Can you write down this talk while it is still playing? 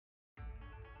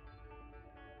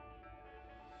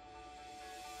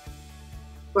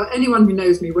Well, anyone who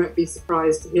knows me won't be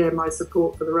surprised to hear my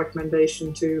support for the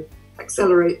recommendation to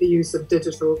accelerate the use of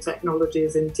digital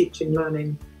technologies in teaching,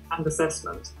 learning and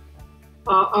assessment.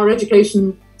 Our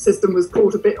education system was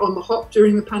caught a bit on the hop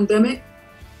during the pandemic,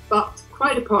 but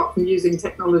quite apart from using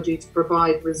technology to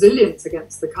provide resilience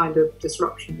against the kind of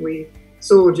disruption we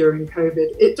saw during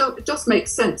COVID, it just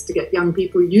makes sense to get young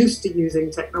people used to using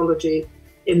technology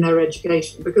in their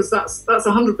education, because that's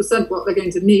 100% what they're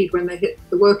going to need when they hit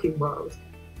the working world.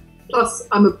 Plus,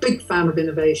 I'm a big fan of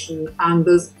innovation, and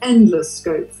there's endless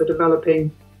scope for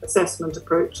developing assessment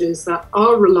approaches that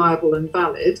are reliable and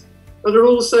valid, but are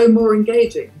also more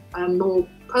engaging and more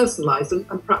personalised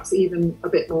and perhaps even a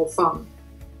bit more fun.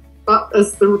 But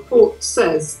as the report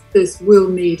says, this will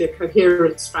need a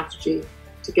coherent strategy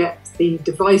to get the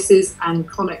devices and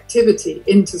connectivity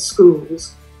into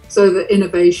schools so that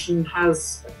innovation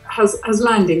has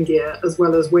landing gear as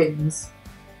well as wings.